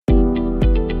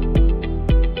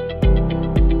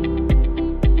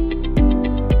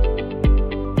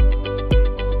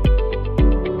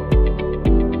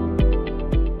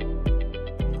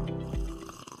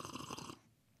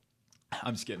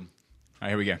kidding. All right,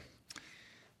 here we go.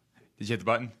 Did you hit the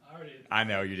button? I already did. I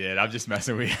know you did. I'm just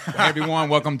messing with you. Hey, everyone.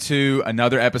 Welcome to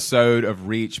another episode of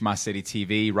Reach My City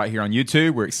TV right here on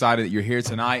YouTube. We're excited that you're here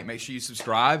tonight. Make sure you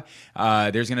subscribe.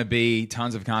 There's going to be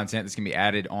tons of content that's going to be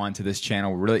added onto this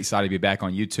channel. We're really excited to be back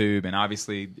on YouTube and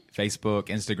obviously Facebook,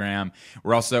 Instagram.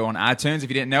 We're also on iTunes. If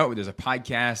you didn't know it, there's a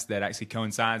podcast that actually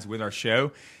coincides with our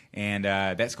show, and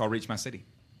that's called Reach My City.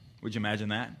 Would you imagine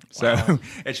that? Wow. So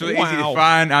it's really easy to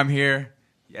find. I'm here,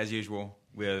 as usual,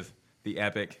 with the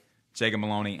epic Jacob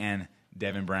Maloney and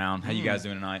Devin Brown. How you guys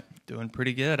doing tonight? Doing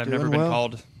pretty good. I've Doing never been well.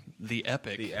 called the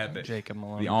epic Jacob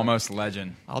Maloney. The almost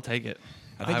legend. I'll take it.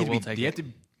 I will take it. Do you have to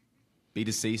be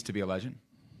deceased to be a legend?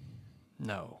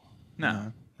 No,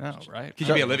 No. right? Could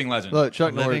you be a living legend? Look,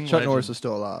 Chuck Living Norris is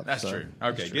still alive. That's so. true.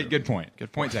 Okay, good point.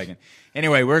 Good point taken.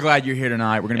 Anyway, we're glad you're here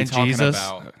tonight. We're going to be And talking Jesus,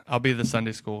 about... I'll be the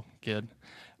Sunday school kid.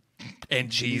 And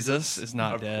Jesus is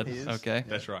not dead. He is. Okay,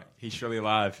 That's right. He's surely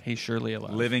alive. he's surely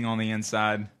alive. Living on the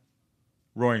inside,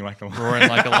 roaring like a lion. Roaring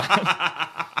like a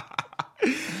lion.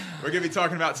 We're going to be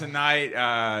talking about tonight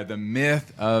the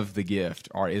myth of the gift,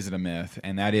 or is it a myth?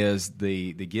 And that is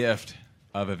the gift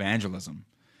of evangelism.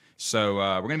 So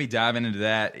we're going to be diving into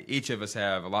that. Each of us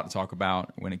have a lot to talk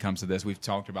about when it comes to this. We've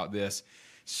talked about this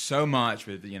so much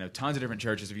with tons of different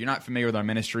churches. If you're not familiar with our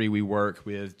ministry, we work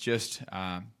with just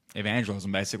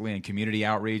evangelism basically and community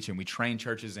outreach, and we train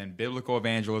churches in biblical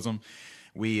evangelism.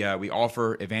 We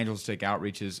offer evangelistic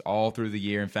outreaches all through the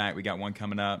year. In fact, we got one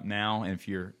coming up now, and if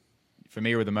you're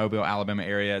familiar with the Mobile, Alabama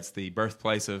area, it's the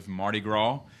birthplace of Mardi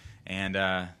Gras, and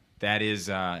that is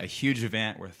a huge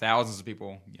event where thousands of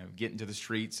people get into the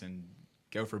streets and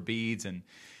go for beads and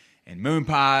moon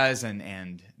pies,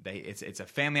 and it's a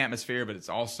family atmosphere, but it's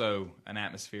also an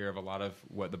atmosphere of a lot of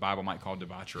what the Bible might call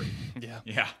debauchery.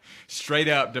 Yeah, straight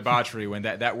up debauchery. When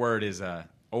that word is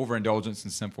overindulgence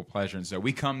and sinful pleasure, and so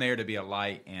we come there to be a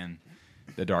light in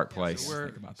the dark place. So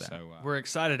Think about that. we're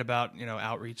excited about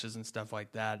outreaches and stuff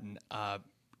like that, and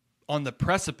on the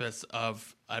precipice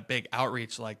of a big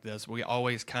outreach like this, we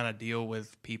always kind of deal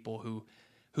with people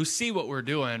who see what we're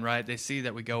doing. Right? They see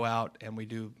that we go out and we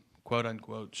do quote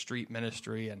unquote street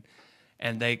ministry,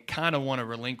 and they kind of want to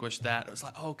relinquish that. It's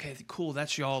like, okay, cool,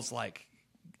 that's y'all's,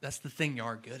 that's the thing you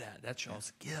are good at. That's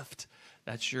y'all's gift.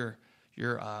 That's your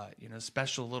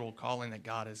special little calling that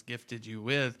God has gifted you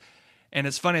with. And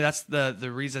it's funny, that's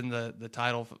the reason the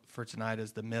title for tonight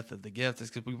is The Myth of the Gift, is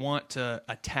because we want to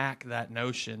attack that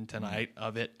notion tonight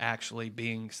of it actually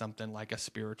being something like a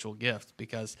spiritual gift,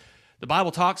 because the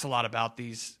Bible talks a lot about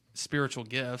these spiritual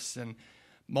gifts, and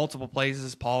multiple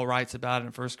places Paul writes about it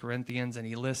in 1 Corinthians, and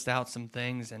he lists out some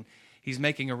things, and he's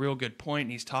making a real good point,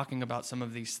 and he's talking about some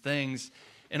of these things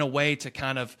in a way to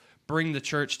kind of bring the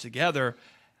church together.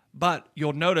 But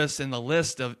you'll notice in the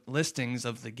listings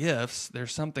of the gifts,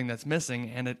 there's something that's missing,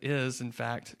 and it is, in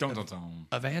fact,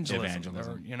 evangelism.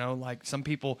 Or, like some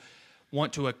people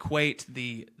want to equate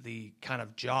the kind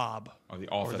of job or the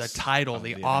office, or the title,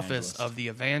 the office of the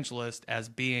evangelist as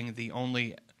being the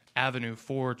only avenue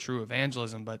for true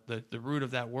evangelism. But the root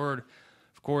of that word,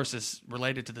 of course, is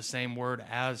related to the same word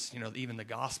as even the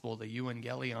gospel, the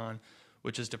euangelion,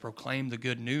 which is to proclaim the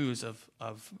good news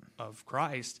of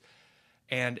Christ.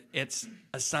 And it's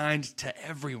assigned to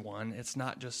everyone. It's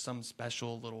not just some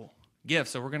special little gift.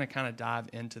 So we're going to kind of dive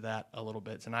into that a little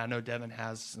bit. And I know Devin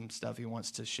has some stuff he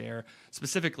wants to share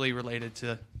specifically related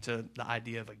to the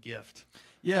idea of a gift.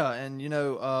 Yeah, and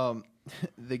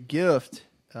the gift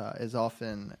is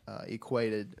often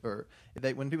equated, or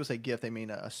when people say gift, they mean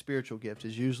a spiritual gift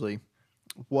is usually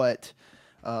what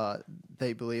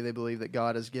they believe. They believe that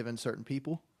God has given certain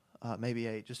people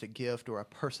maybe just a gift or a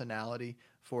personality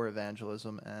for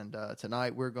evangelism. And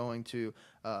tonight we're going to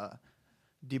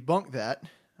debunk that.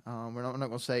 We're not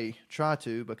going to say try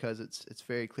to, because it's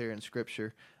very clear in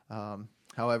Scripture.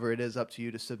 However, it is up to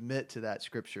you to submit to that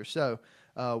Scripture. So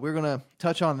we're going to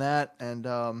touch on that.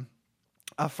 And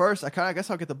first, I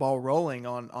guess I'll get the ball rolling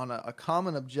on a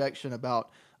common objection about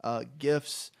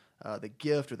gifts, the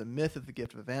gift or the myth of the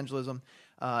gift of evangelism.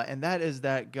 And that is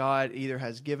that God either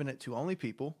has given it to only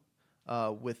people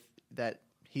with that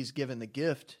He's given the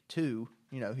gift to,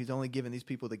 He's only given these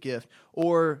people the gift,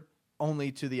 or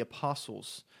only to the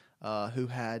apostles who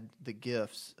had the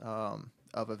gifts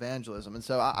of evangelism. And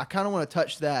so I kind of want to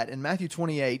touch that. In Matthew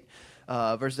 28,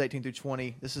 verses 18 through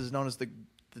 20, this is known as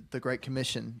the Great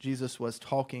Commission. Jesus was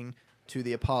talking to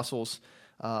the apostles.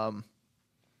 And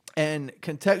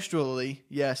contextually,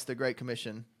 yes, the Great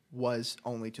Commission was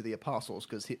only to the apostles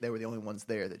because they were the only ones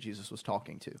there that Jesus was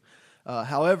talking to.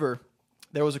 However,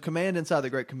 there was a command inside the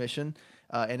Great Commission,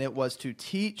 and it was to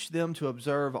teach them to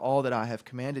observe all that I have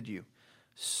commanded you.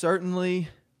 Certainly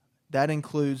That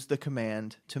includes the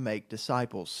command to make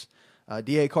disciples.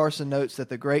 D.A. Carson notes that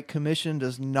the Great Commission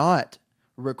does not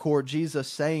record Jesus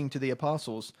saying to the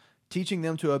apostles, teaching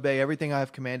them to obey everything I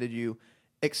have commanded you,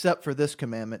 except for this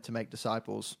commandment to make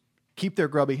disciples. Keep their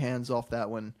grubby hands off that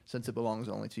one, since it belongs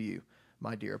only to you,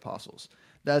 my dear apostles.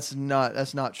 That's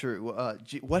not true.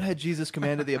 What had Jesus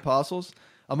commanded the apostles?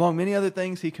 Among many other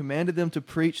things, he commanded them to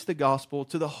preach the gospel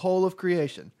to the whole of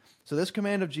creation. So this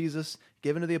command of Jesus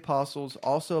given to the apostles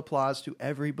also applies to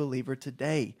every believer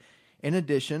today. In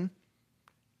addition,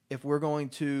 if we're going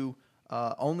to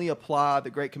only apply the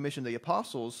Great Commission to the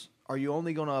apostles, are you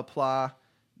only going to apply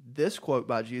this quote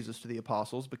by Jesus to the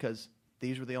apostles, because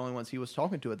these were the only ones he was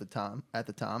talking to at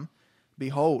the time?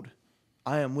 Behold,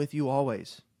 I am with you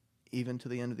always, even to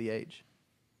the end of the age.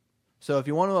 So if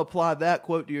you want to apply that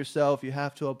quote to yourself, you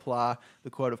have to apply the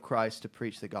quote of Christ to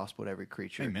preach the gospel to every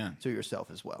creature. Amen. To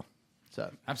yourself as well. So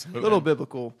Absolutely. a little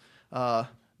biblical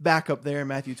backup there in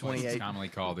Matthew 28. What's commonly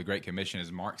called the Great Commission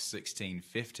is Mark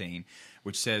 16:15,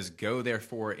 which says, "Go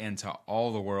therefore into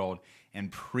all the world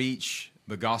and preach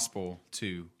the gospel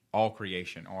to all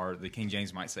creation," or the King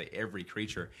James might say every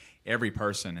creature, every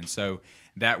person. And so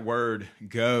that word,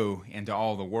 go into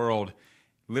all the world,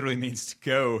 literally means to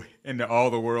go into all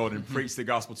the world and preach the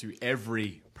gospel to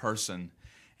every person.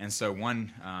 And so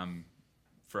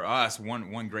for us,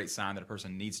 one great sign that a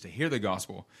person needs to hear the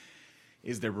gospel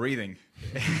is their breathing.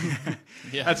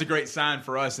 Yeah. That's a great sign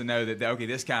for us to know that, okay,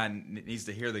 this guy needs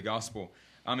to hear the gospel.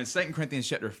 In 2 Corinthians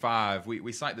chapter 5,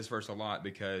 we cite this verse a lot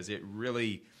because it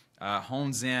really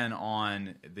hones in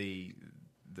on the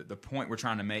point we're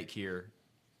trying to make here.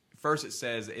 First, it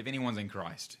says, if anyone's in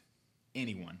Christ,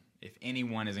 if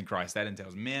anyone is in Christ, that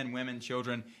entails men, women,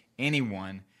 children,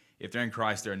 anyone. If they're in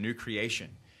Christ, they're a new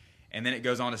creation. And then it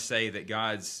goes on to say that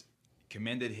God's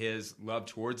commended his love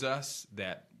towards us,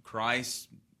 that Christ,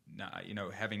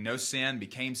 having no sin,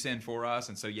 became sin for us.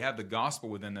 And so you have the gospel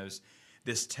within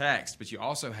this text, but you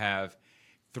also have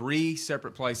 3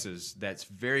 separate places that's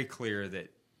very clear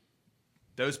that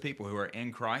those people who are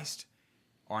in Christ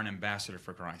are an ambassador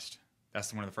for Christ.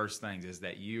 That's one of the first things, is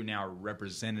that you now a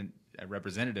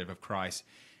representative of Christ.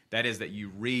 That is, that you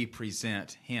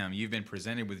represent him. You've been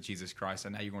presented with Jesus Christ,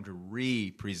 and now you're going to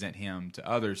represent him to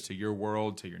others, to your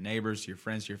world, to your neighbors, to your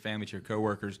friends, to your family, to your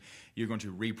coworkers. You're going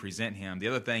to represent him. The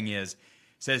other thing is, it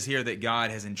says here that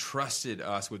God has entrusted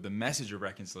us with the message of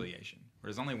reconciliation.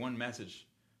 There's only one message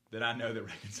that I know that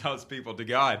reconciles people to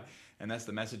God, and that's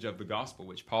the message of the gospel,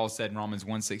 which Paul said in Romans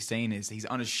 1:16 is he's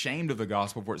unashamed of the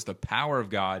gospel, for it's the power of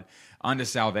God unto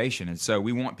salvation. And so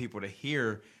we want people to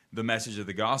hear the message of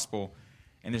the gospel.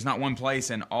 And there's not one place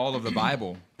in all of the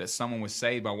Bible that someone was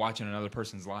saved by watching another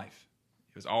person's life.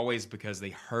 It was always because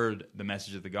they heard the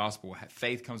message of the gospel.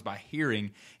 Faith comes by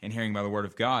hearing, and hearing by the word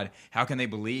of God. How can they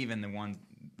believe in the one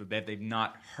that they've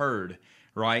not heard,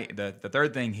 right? The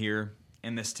third thing here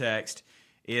in this text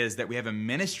is that we have a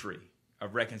ministry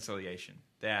of reconciliation,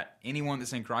 that anyone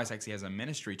that's in Christ actually has a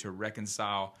ministry to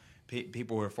reconcile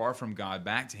people who are far from God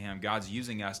back to him. God's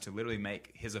using us to literally make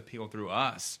his appeal through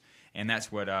us. And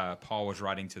that's what Paul was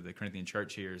writing to the Corinthian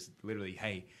church here, is literally,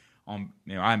 hey,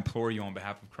 I implore you on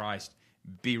behalf of Christ,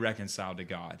 be reconciled to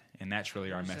God. And that's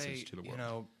really our message to the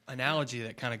world. Analogy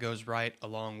that kind of goes right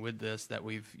along with this that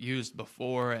we've used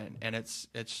before, and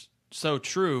it's so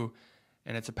true,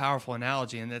 and it's a powerful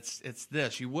analogy, and it's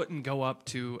this. You wouldn't go up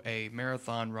to a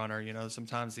marathon runner.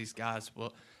 Sometimes these guys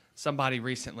will... Somebody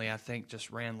recently, I think,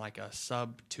 just ran like a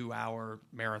sub 2-hour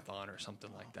marathon or something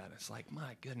like that. It's like,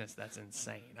 my goodness, that's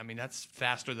insane. I mean, that's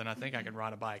faster than I think I could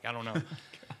ride a bike. I don't know.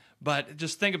 But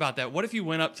just think about that. What if you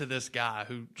went up to this guy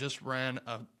who just ran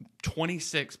a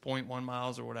 26.1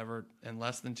 miles or whatever in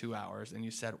less than 2 hours, and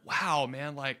you said, wow,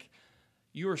 man, like,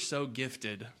 you are so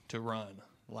gifted to run.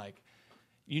 Like,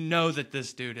 that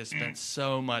this dude has spent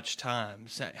so much time.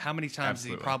 How many times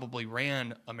Absolutely. He probably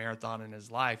ran a marathon in his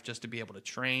life just to be able to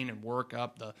train and work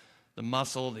up the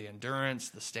muscle, the endurance,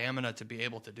 the stamina to be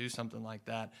able to do something like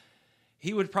that.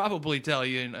 He would probably tell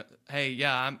you, hey,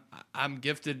 yeah, I'm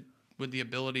gifted with the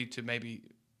ability to maybe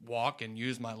walk and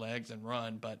use my legs and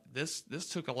run, but this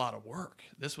took a lot of work.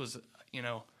 This was,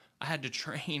 I had to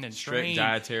train and Strict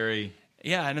dietary.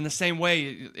 Yeah, and in the same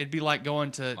way, it'd be like going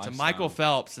to Michael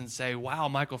Phelps and say, wow,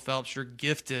 Michael Phelps, you're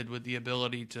gifted with the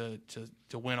ability to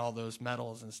win all those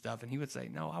medals and stuff. And he would say,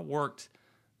 no, I worked,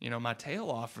 my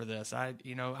tail off for this. I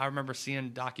remember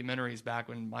seeing documentaries back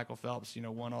when Michael Phelps,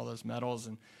 won all those medals,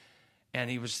 and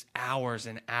he was hours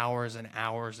and hours and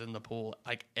hours in the pool,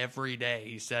 like every day.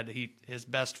 He said his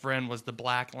best friend was the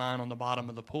black line on the bottom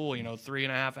of the pool,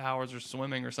 3.5 hours of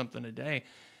swimming or something a day.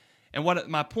 And what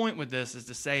my point with this is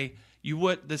to say, you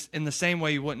would this in the same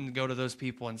way you wouldn't go to those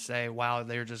people and say, wow,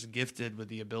 they're just gifted with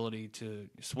the ability to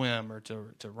swim or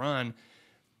to run.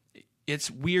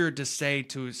 It's weird to say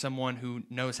to someone who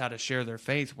knows how to share their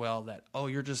faith well that, oh,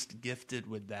 you're just gifted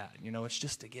with that. It's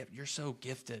just a gift. You're so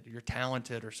gifted. You're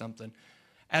talented or something.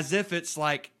 As if it's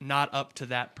like not up to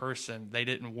that person. They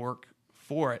didn't work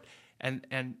for it.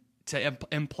 And to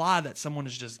imply that someone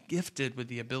is just gifted with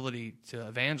the ability to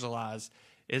evangelize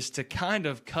is to kind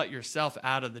of cut yourself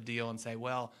out of the deal and say,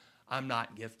 well, I'm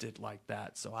not gifted like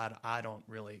that, so I don't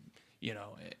really,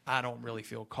 I don't really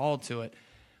feel called to it.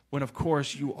 When, of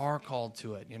course, you are called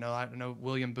to it. I know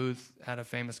William Booth had a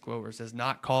famous quote where it says,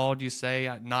 not called, you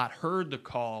say, not heard the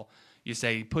call. You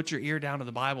say, put your ear down to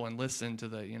the Bible and listen to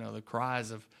the, the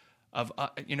cries of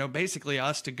basically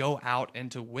us to go out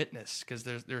and to witness, because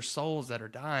there's souls that are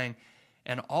dying,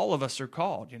 and all of us are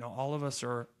called. All of us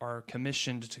are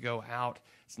commissioned to go out.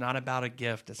 It's not about a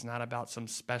gift. It's not about some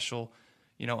special,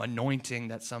 anointing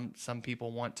that some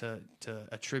people want to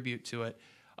attribute to it.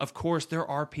 Of course, there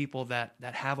are people that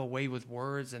have a way with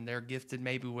words, and they're gifted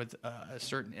maybe with a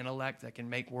certain intellect that can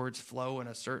make words flow in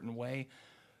a certain way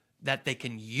that they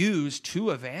can use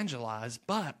to evangelize,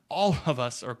 but all of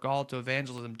us are called to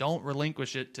evangelism. Don't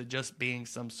relinquish it to just being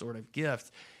some sort of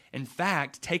gift. In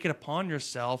fact, take it upon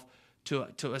yourself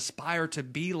to aspire to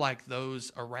be like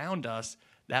those around us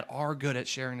that are good at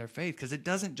sharing their faith, because it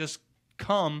doesn't just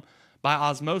come by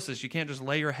osmosis. You can't just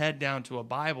lay your head down to a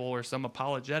Bible or some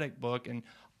apologetic book and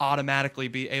automatically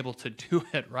be able to do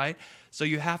it, right? So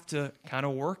you have to kind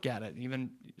of work at it.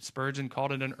 Even Spurgeon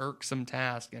called it an irksome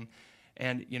task, and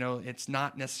it's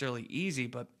not necessarily easy,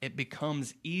 but it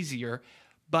becomes easier.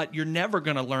 But you're never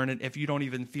going to learn it if you don't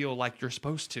even feel like you're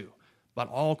supposed to. But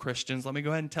all Christians, let me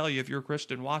go ahead and tell you, if you're a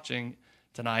Christian watching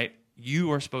tonight,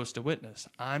 you are supposed to witness.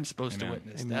 I'm supposed to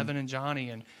witness. Amen. Devin and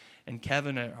Johnny and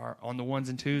Kevin are on the ones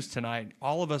and twos tonight.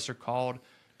 All of us are called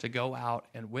to go out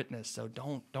and witness. So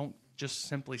don't just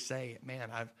simply say, man,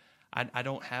 I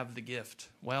don't have the gift.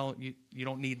 Well, you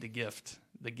don't need the gift.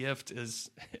 The gift is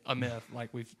a myth,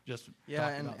 like we've just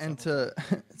talked about. And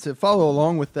to follow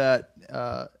along with that,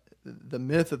 the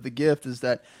myth of the gift is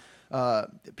that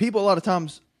people a lot of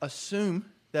times assume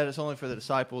that it's only for the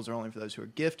disciples or only for those who are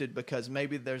gifted, because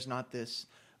maybe there's not this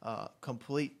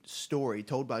complete story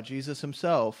told by Jesus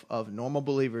himself of normal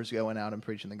believers going out and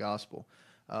preaching the gospel.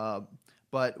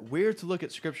 But we're to look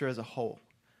at Scripture as a whole.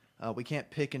 We can't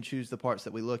pick and choose the parts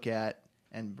that we look at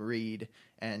and read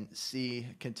and see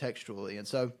contextually. And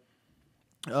so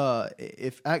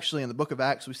if actually in the book of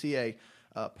Acts we see a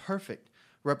perfect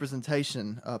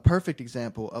representation, a perfect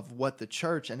example of what the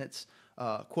church and its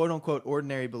quote-unquote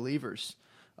ordinary believers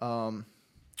are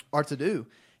to do.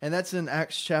 And that's in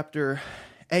Acts chapter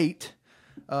 8,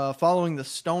 following the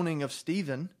stoning of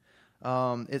Stephen.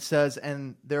 It says,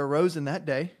 "And there arose in that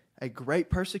day a great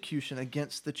persecution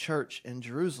against the church in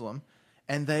Jerusalem,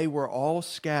 and they were all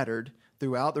scattered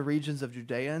throughout the regions of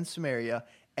Judea and Samaria,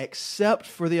 except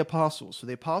for the apostles." So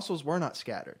the apostles were not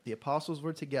scattered. The apostles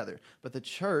were together. But the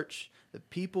church, the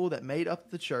people that made up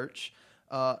the church,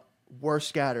 were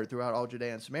scattered throughout all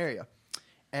Judea and Samaria.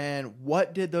 And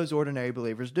what did those ordinary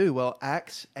believers do? Well,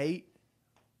 Acts 8,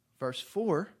 verse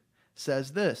 4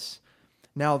 says this: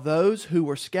 "Now those who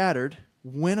were scattered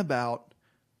went about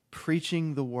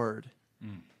preaching the word."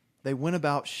 They went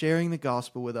about sharing the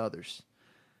gospel with others.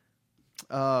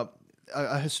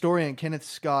 A historian, Kenneth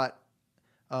Scott,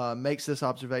 makes this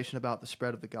observation about the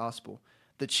spread of the gospel.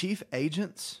 "The chief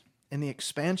agents in the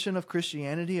expansion of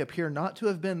Christianity appear not to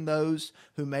have been those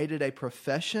who made it a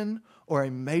profession or a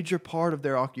major part of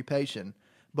their occupation,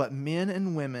 but men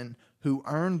and women who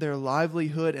earned their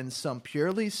livelihood in some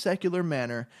purely secular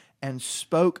manner and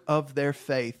spoke of their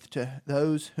faith to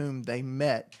those whom they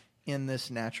met in this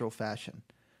natural fashion."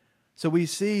 So we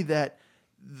see that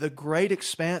the great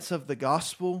expanse of the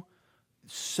gospel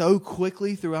so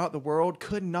quickly throughout the world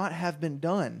could not have been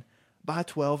done by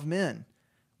 12 men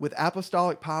with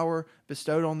apostolic power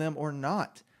bestowed on them or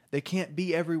not. They can't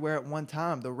be everywhere at one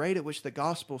time. The rate at which the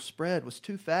gospel spread was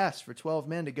too fast for 12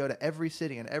 men to go to every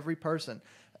city and every person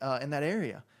in that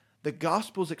area. The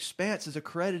gospel's expanse is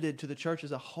accredited to the church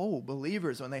as a whole.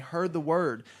 Believers, when they heard the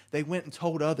word, they went and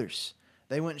told others.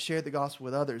 They went and shared the gospel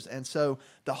with others. And so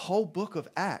the whole book of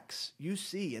Acts, you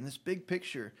see in this big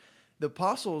picture, the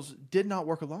apostles did not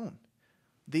work alone.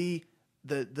 The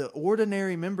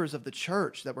ordinary members of the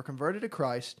church that were converted to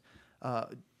Christ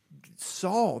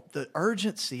saw the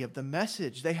urgency of the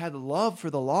message. They had love for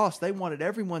the lost. They wanted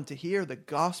everyone to hear the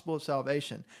gospel of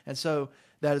salvation. And so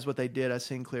that is what they did, as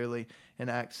seen clearly in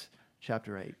Acts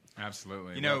chapter 8.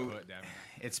 Absolutely. Well put, Devin.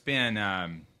 It's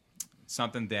been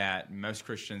something that most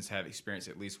Christians have experienced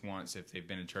at least once if they've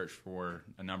been in church for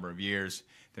a number of years.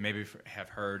 They maybe have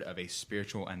heard of a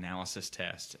spiritual analysis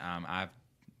test. I've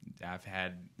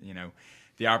had,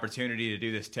 the opportunity to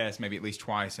do this test maybe at least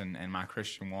twice in my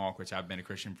Christian walk, which I've been a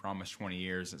Christian for almost 20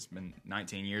 years. It's been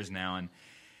 19 years now. And,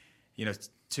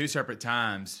 2 separate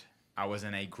times I was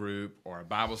in a group or a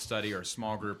Bible study or a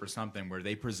small group or something where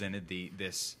they presented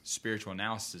this spiritual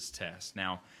analysis test.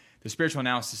 Now, the spiritual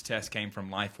analysis test came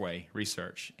from Lifeway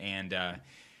Research. And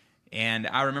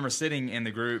I remember sitting in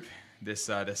the group this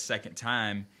second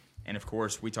time. And, of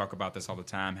course, we talk about this all the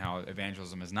time, how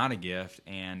evangelism is not a gift,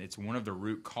 and it's one of the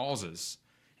root causes.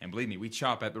 And believe me, we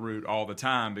chop at the root all the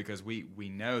time because we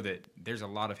know that there's a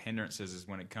lot of hindrances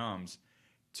when it comes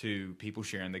to people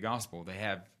sharing the gospel. They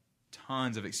have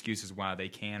tons of excuses why they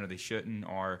can or they shouldn't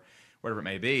or whatever it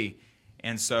may be.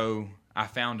 And so I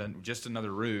found just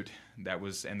another root that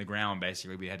was in the ground,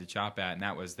 basically, we had to chop at, and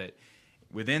that was that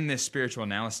within this spiritual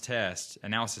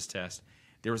analysis test,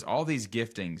 there was all these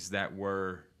giftings that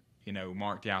were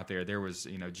marked out there. There was,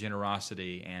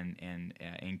 generosity and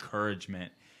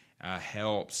encouragement,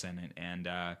 helps and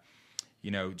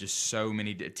just so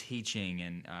many teaching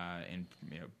and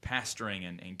pastoring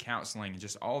and counseling and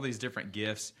just all these different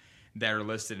gifts that are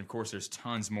listed. And of course, there's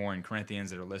tons more in Corinthians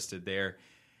that are listed there.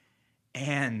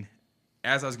 And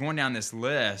as I was going down this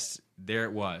list, there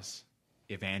it was,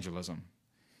 evangelism.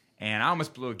 And I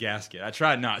almost blew a gasket. I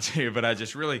tried not to, but I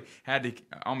just really had to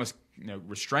almost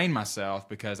restrain myself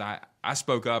because I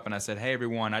spoke up and I said, hey,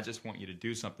 everyone, I just want you to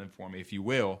do something for me, if you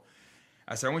will.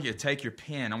 I said, I want you to take your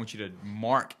pen. I want you to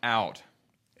mark out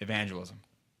evangelism.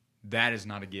 That is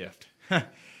not a gift.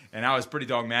 And I was pretty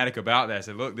dogmatic about that. I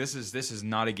said, look, this is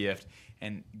not a gift.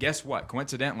 And guess what?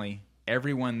 Coincidentally,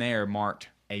 everyone there marked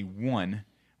a 1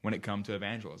 when it come to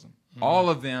evangelism. Mm-hmm. All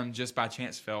of them just by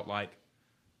chance felt like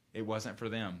it wasn't for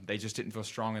them. They just didn't feel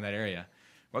strong in that area.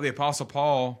 Well, the Apostle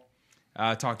Paul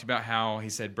talked about how he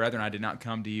said, brethren, I did not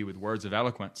come to you with words of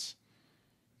eloquence,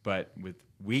 but with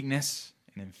weakness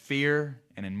and in fear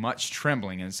and in much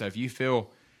trembling. And so if you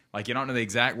feel like you don't know the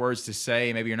exact words to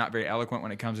say, maybe you're not very eloquent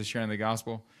when it comes to sharing the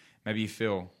gospel, maybe you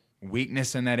feel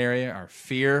weakness in that area or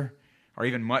fear or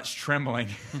even much trembling,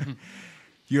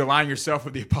 you align yourself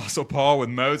with the Apostle Paul, with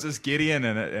Moses, Gideon,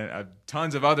 and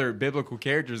tons of other biblical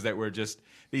characters that were just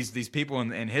these people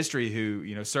in history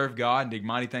who served God and did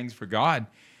mighty things for God.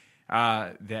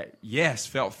 That yes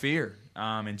felt fear.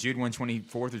 In Jude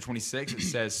 1:24-26, it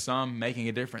says, "Some making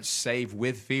a difference save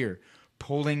with fear,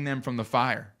 pulling them from the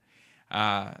fire,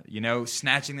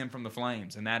 snatching them from the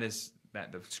flames." And that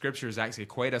the scriptures actually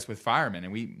equate us with firemen,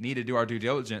 and we need to do our due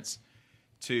diligence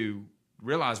to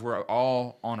realize we're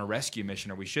all on a rescue mission,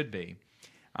 or we should be.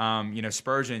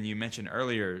 Spurgeon, you mentioned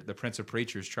earlier, the Prince of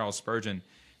Preachers, Charles Spurgeon,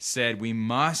 said we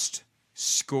must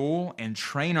school and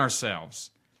train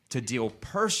ourselves to deal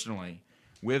personally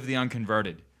with the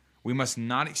unconverted. We must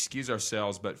not excuse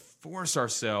ourselves, but force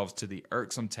ourselves to the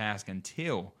irksome task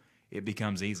until it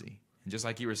becomes easy. And just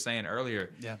like you were saying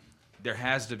earlier, there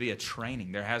has to be a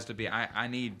training. There has to be, I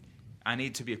need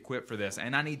to be equipped for this,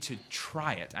 and I need to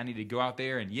try it. I need to go out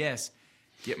there and, yes,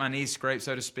 get my knees scraped,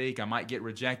 so to speak. I might get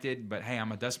rejected, but hey, I'm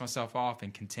going to dust myself off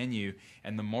and continue.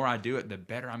 And the more I do it, the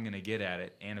better I'm going to get at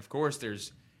it. And of course,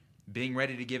 there's being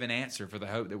ready to give an answer for the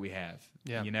hope that we have.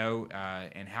 Yeah.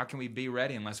 And how can we be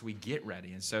ready unless we get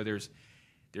ready? And so there's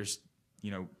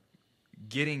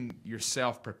getting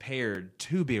yourself prepared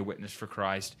to be a witness for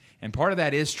Christ. And part of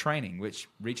that is training, which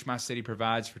Reach My City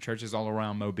provides for churches all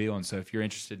around Mobile. And so if you're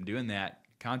interested in doing that,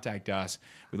 contact us.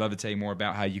 We'd love to tell you more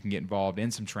about how you can get involved in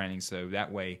some training so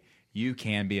that way you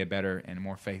can be a better and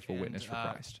more faithful witness for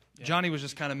Christ. Johnny was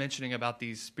just kind of mentioning about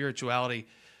these spirituality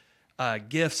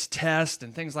gifts, tests,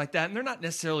 and things like that. And they're not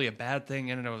necessarily a bad thing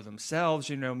in and of themselves,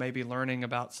 maybe learning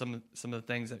about some of the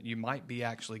things that you might be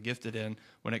actually gifted in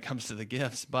when it comes to the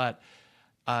gifts. But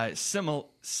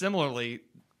similarly,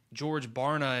 George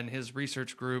Barna and his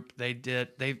research group, they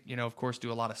of course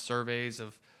do a lot of surveys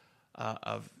of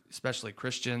especially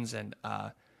Christians, and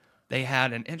they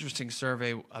had an interesting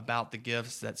survey about the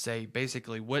gifts that say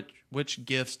basically which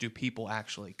gifts do people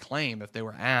actually claim if they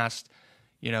were asked,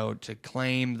 to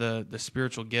claim the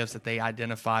spiritual gifts that they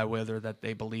identify with or that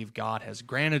they believe God has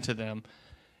granted to them.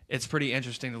 It's pretty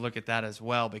interesting to look at that as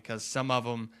well, because some of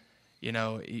them,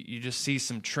 you just see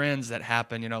some trends that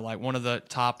happen. Like one of the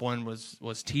top one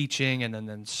was teaching, and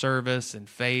then service and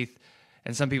faith,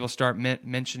 and some people start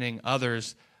mentioning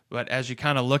others. But as you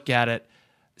kind of look at it,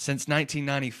 since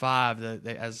 1995,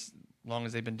 as long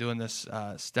as they've been doing this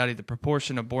study, the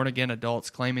proportion of born-again adults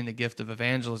claiming the gift of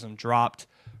evangelism dropped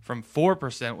from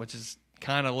 4%, which is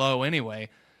kind of low anyway,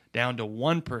 down to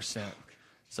 1%.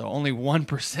 So only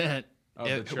 1%, Of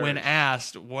the church. when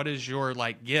asked, what is your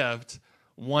gift,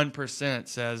 1%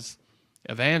 says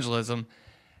evangelism.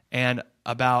 And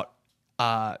about,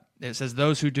 it says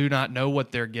those who do not know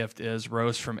what their gift is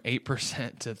rose from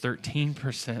 8% to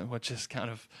 13%, which is kind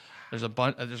of,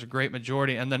 there's a great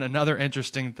majority. And then another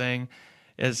interesting thing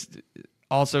is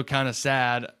also kind of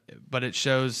sad, but it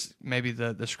shows maybe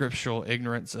the scriptural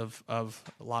ignorance of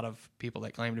a lot of people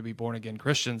that claim to be born-again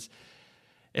Christians.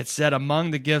 It said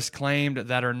among the gifts claimed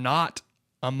that are not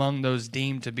among those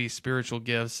deemed to be spiritual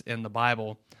gifts in the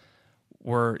Bible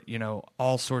were,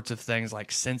 all sorts of things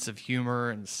like sense of humor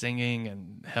and singing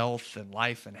and health and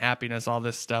life and happiness, all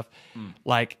this stuff.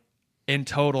 Like in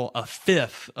total, a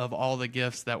fifth of all the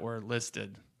gifts that were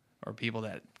listed or people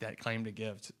that claim to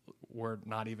give were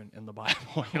not even in the Bible,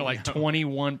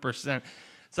 21%.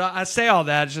 So I say all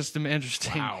that, it's just some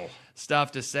interesting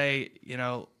stuff to say,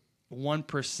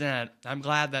 1%. I'm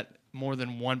glad that more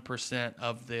than 1%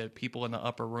 of the people in the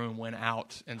upper room went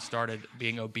out and started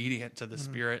being obedient to the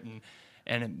Spirit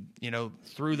and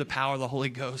through the power of the Holy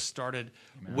Ghost started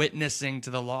witnessing to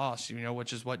the lost,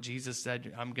 which is what Jesus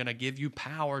said, I'm going to give you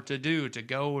power to do, to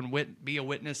go and be a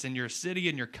witness in your city,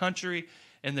 in your country,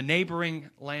 in the neighboring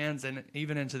lands, and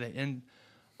even into the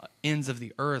ends of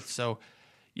the earth. So,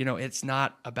 it's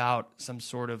not about some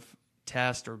sort of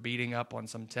test or beating up on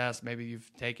some test. Maybe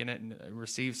you've taken it and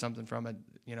received something from it,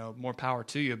 more power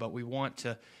to you. But we want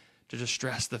to just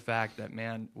stress the fact that,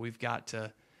 man, we've got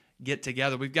to get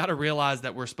together. We've got to realize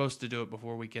that we're supposed to do it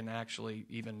before we can actually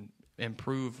even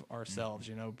improve ourselves.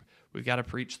 We've got to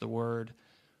preach the word,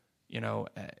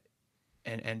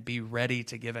 and be ready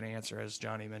to give an answer, as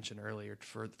Johnny mentioned earlier,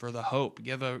 for the hope.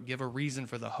 Give a reason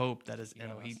for the hope that is,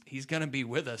 he's going to be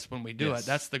with us when we do it.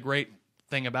 That's the great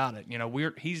thing about it.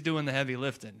 He's doing the heavy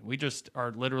lifting. We just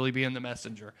are literally being the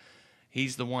messenger.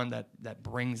 He's the one that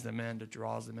brings them in, that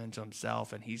draws them into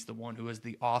himself, and he's the one who is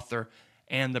the author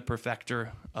and the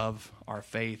perfecter of our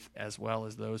faith, as well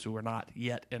as those who are not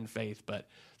yet in faith. But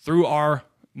through our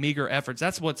meager efforts,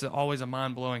 that's what's always a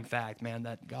mind-blowing fact, man,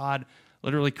 that God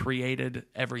literally created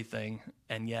everything,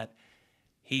 and yet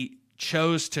he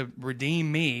chose to redeem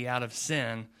me out of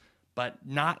sin, but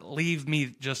not leave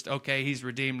me just, okay, he's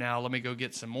redeemed now, let me go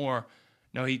get some more.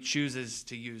 No, he chooses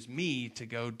to use me to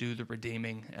go do the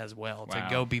redeeming as well, to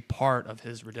go be part of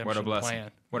his redemption What a blessing.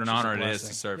 plan. What an honor it is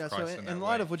to serve Christ in that in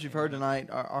light way. of what you've heard tonight,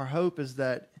 our hope is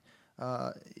that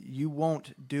you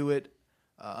won't do it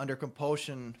under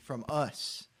compulsion from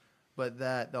us, but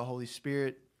that the Holy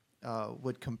Spirit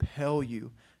would compel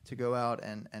you to go out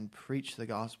and preach the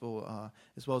gospel,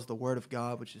 as well as the Word of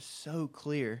God, which is so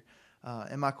clear.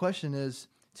 And my question is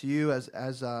to you,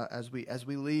 as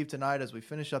we leave tonight, as we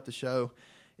finish up the show,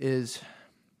 is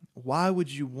why would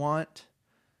you want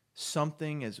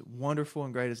something as wonderful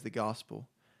and great as the gospel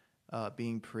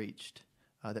being preached,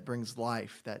 that brings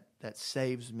life, that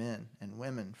saves men and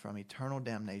women from eternal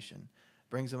damnation,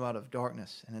 brings them out of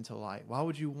darkness and into light? Why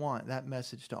would you want that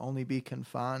message to only be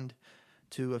confined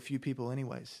to a few people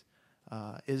anyways?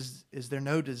 Is there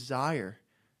no desire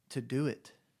to do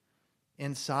it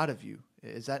inside of you?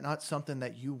 Is that not something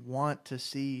that you want to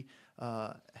see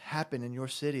happen in your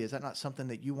city? Is that not something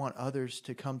that you want others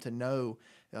to come to know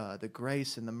the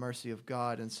grace and the mercy of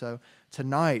God? And so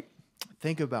tonight,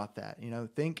 think about that.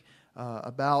 Think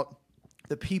about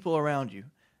the people around you,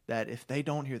 that if they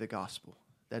don't hear the gospel,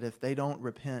 that if they don't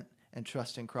repent and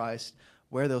trust in Christ,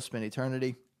 where they'll spend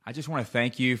eternity. I just want to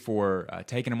thank you for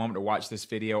taking a moment to watch this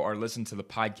video or listen to the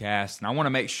podcast. And I want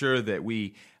to make sure that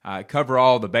we cover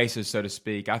all the bases, so to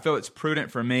speak. I feel it's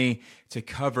prudent for me to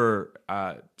cover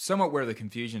somewhat where the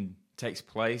confusion takes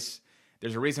place.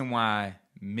 There's a reason why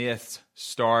myths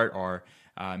start or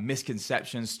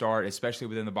misconceptions start, especially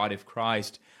within the body of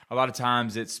Christ. A lot of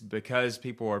times it's because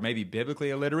people are maybe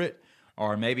biblically illiterate,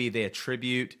 or maybe they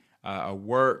attribute a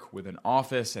work with an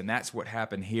office, and that's what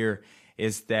happened here.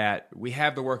 Is that we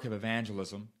have the work of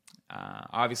evangelism.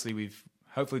 Obviously, we've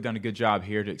hopefully done a good job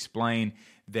here to explain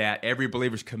that every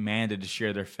believer is commanded to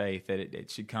share their faith, that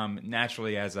it should come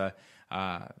naturally as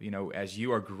as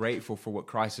you are grateful for what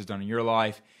Christ has done in your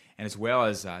life, and as well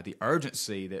as the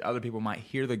urgency that other people might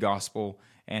hear the gospel.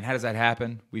 And how does that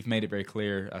happen? We've made it very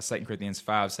clear, 2 Corinthians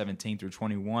 5:17 through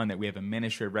 21, that we have a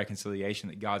ministry of reconciliation,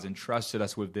 that God's entrusted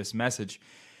us with this message.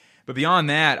 But beyond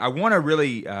that, I want to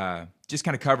really just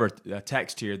kind of cover a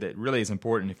text here that really is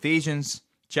important. Ephesians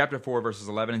chapter 4, verses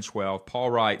 11 and 12,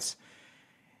 Paul writes,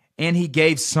 "And he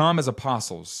gave some as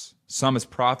apostles, some as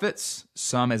prophets,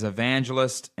 some as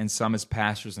evangelists, and some as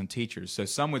pastors and teachers." So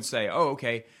some would say, oh,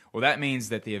 okay, well, that means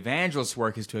that the evangelist's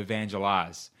work is to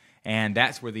evangelize. And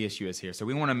that's where the issue is here. So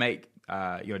we want to make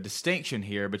distinction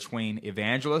here between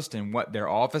evangelists and what their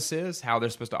office is, how they're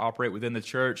supposed to operate within the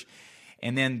church,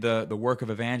 and then the work of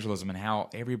evangelism and how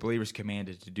every believer is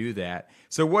commanded to do that.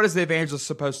 So what is the evangelist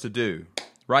supposed to do?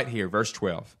 Right here, verse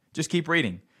 12. Just keep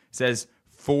reading. It says,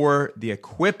 for the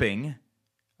equipping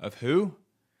of who?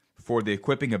 For the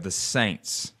equipping of the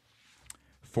saints,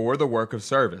 for the work of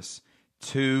service,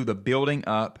 to the building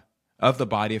up of the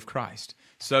body of Christ.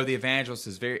 So the evangelist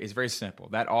is very simple.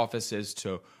 That office is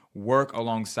to work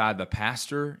alongside the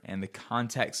pastor and the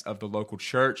context of the local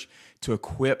church to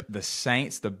equip the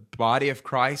saints, the body of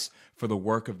Christ, for the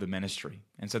work of the ministry.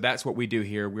 And so that's what we do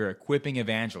here. We're equipping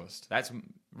evangelists. That's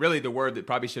really the word that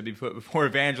probably should be put before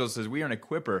evangelist, is we are an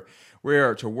equipper. We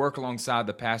are to work alongside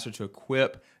the pastor to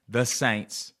equip the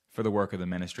saints for the work of the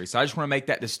ministry. So I just want to make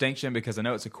that distinction because I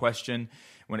know it's a question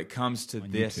when it comes to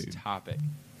this topic.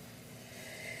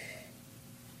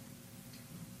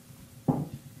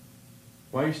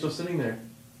 Why are you still sitting there?